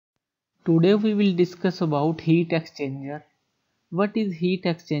Today we will discuss about heat exchanger. What is heat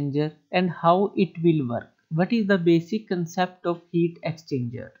exchanger and how it will work? What is the basic concept of heat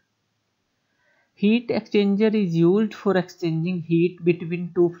exchanger? Heat exchanger is used for exchanging heat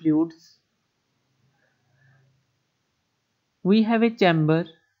between two fluids. We have a chamber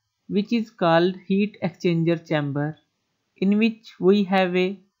which is called heat exchanger chamber, in which we have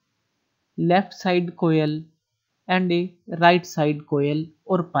a left side coil and a right side coil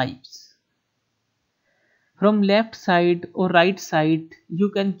or pipes. From left side or right side, you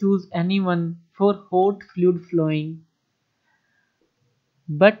can choose anyone for hot fluid flowing,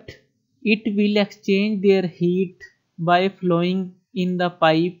 but it will exchange their heat by flowing in the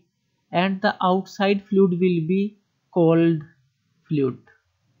pipe, and the outside fluid will be cold fluid.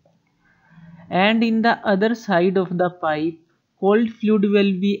 And in the other side of the pipe, cold fluid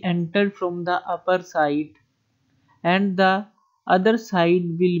will be entered from the upper side, and the other side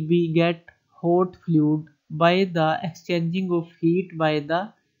will be get hot fluid by the exchanging of heat by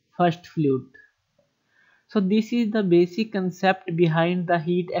the first fluid. So this is the basic concept behind the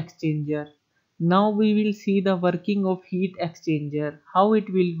heat exchanger. Now we will see the working of heat exchanger, how it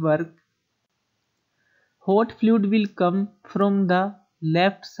will work. Hot fluid will come from the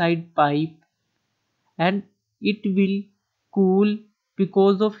left side pipe and it will cool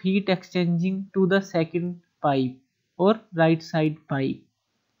because of heat exchanging to the second pipe or right side pipe.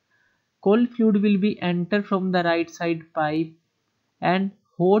 Cold fluid will be enter from the right side pipe, and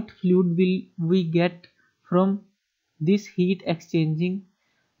hot fluid will we get from this heat exchanging,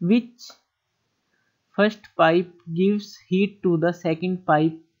 which first pipe gives heat to the second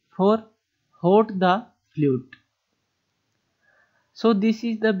pipe for hot the fluid. So this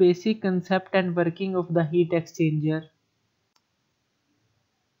is the basic concept and working of the heat exchanger.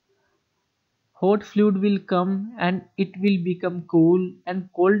 Hot fluid will come and it will become cool, and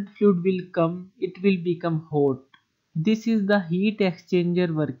cold fluid will come, it will become hot. This is the heat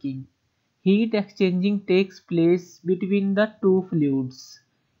exchanger working. Heat exchanging takes place between the two fluids.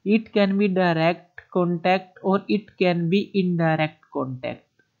 It can be direct contact or it can be indirect contact.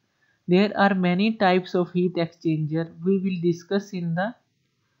 There are many types of heat exchanger we will discuss in the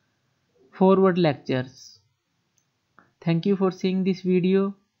forward lectures. Thank you for seeing this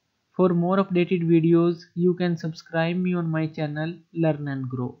video. For more updated videos, you can subscribe me on my channel Learn and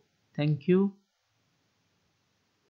Grow. Thank you.